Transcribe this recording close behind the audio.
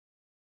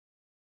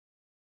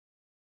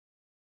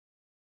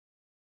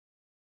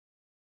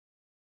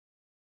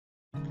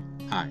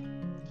Hi,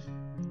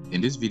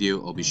 in this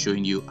video I'll be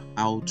showing you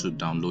how to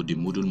download the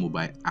Moodle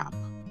mobile app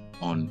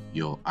on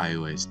your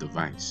iOS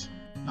device.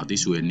 Now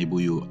this will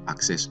enable you to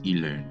access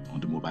eLearn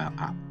on the mobile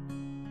app.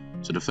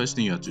 So the first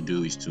thing you have to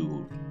do is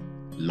to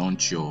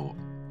launch your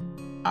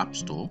app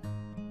store.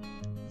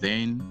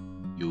 Then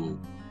you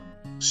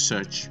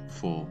search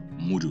for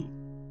Moodle,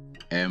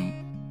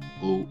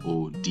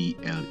 M-O-O-D-L-E.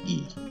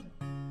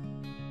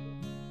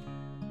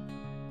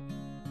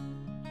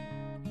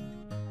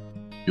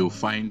 You'll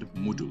find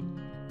Moodle.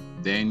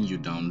 Then you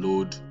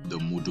download the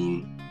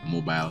Moodle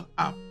mobile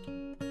app.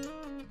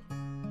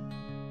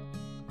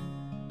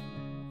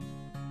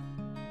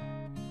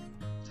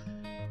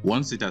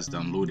 Once it has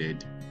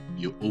downloaded,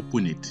 you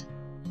open it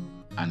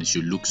and it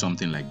should look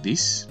something like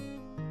this.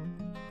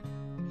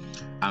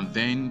 And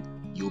then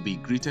you'll be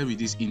greeted with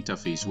this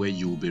interface where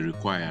you will be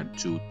required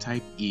to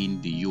type in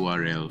the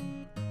URL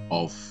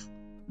of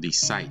the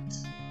site,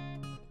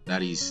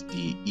 that is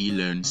the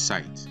eLearn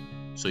site.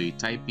 So you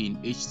type in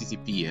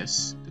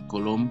https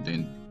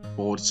then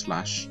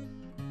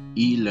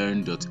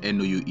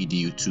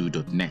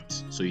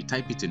 /eLearn.nouedu2.net. So you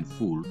type it in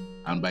full,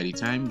 and by the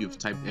time you've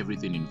typed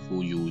everything in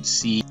full, you would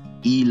see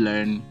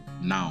eLearn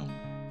now,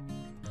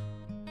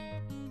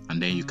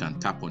 and then you can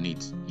tap on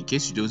it. In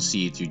case you don't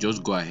see it, you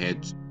just go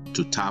ahead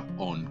to tap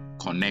on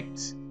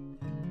connect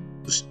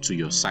to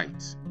your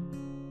site.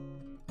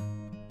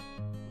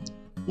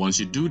 Once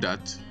you do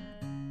that,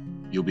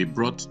 you'll be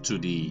brought to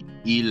the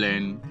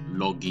eLearn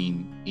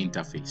login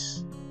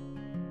interface.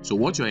 So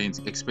what you are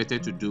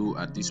expected to do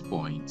at this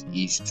point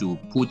is to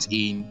put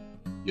in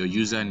your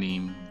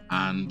username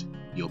and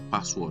your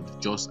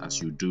password just as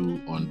you do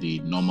on the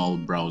normal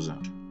browser.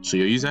 So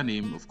your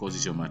username, of course,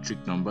 is your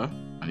matric number,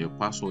 and your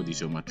password is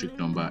your matric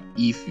number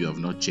if you have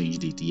not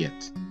changed it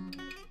yet.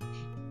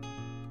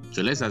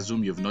 So let's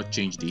assume you've not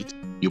changed it.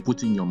 You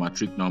put in your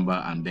matric number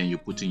and then you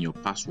put in your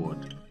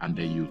password, and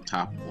then you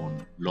tap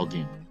on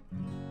login.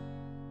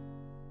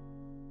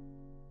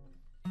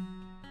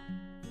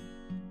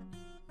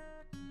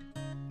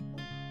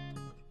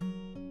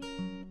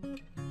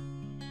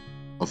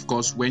 Of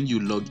course, when you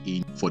log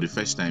in for the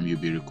first time, you'll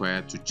be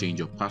required to change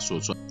your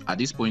password. So at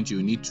this point,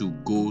 you need to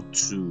go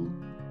to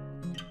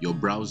your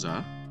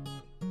browser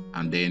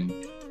and then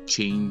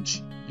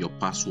change your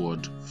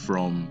password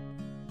from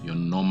your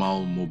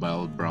normal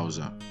mobile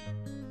browser.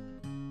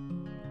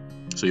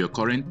 So your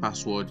current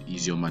password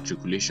is your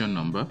matriculation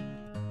number.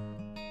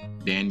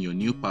 Then your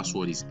new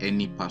password is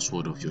any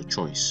password of your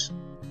choice.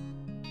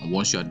 And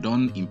once you are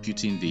done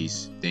imputing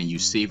this, then you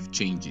save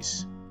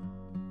changes.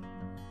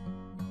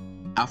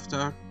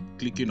 After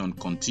clicking on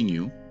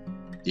continue,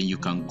 then you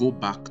can go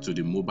back to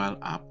the mobile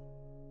app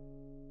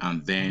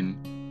and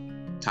then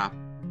tap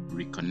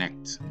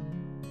reconnect.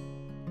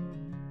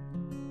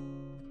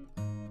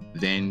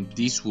 Then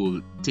this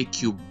will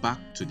take you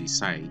back to the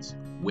site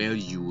where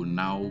you will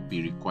now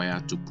be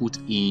required to put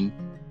in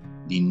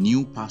the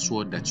new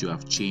password that you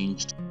have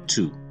changed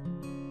to,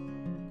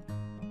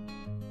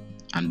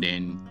 and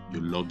then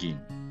you log in.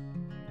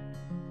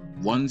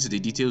 Once the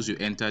details you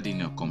entered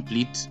in are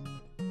complete,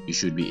 you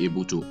should be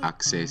able to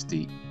access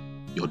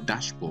your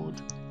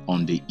dashboard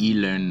on the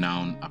eLearn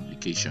Now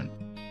application.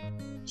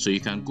 So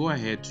you can go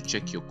ahead to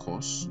check your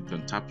course. You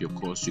can tap your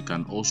course. You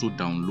can also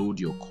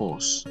download your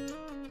course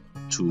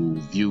to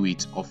view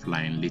it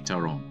offline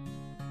later on.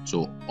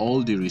 So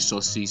all the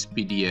resources,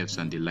 PDFs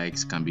and the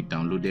likes can be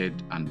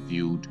downloaded and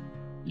viewed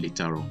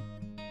later on.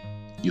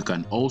 You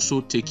can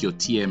also take your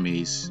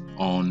TMAs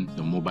on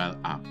the mobile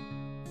app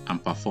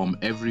and perform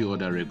every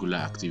other regular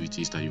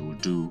activities that you will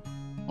do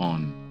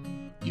on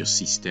your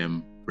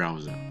system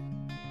browser.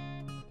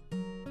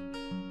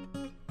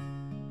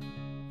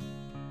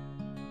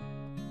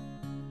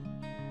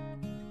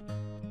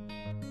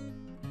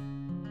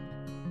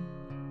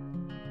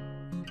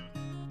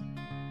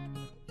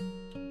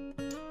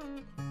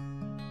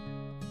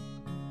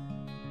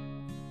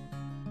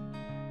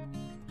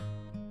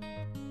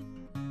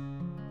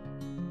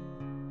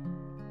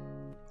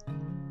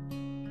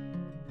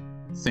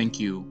 Thank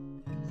you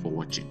for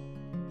watching.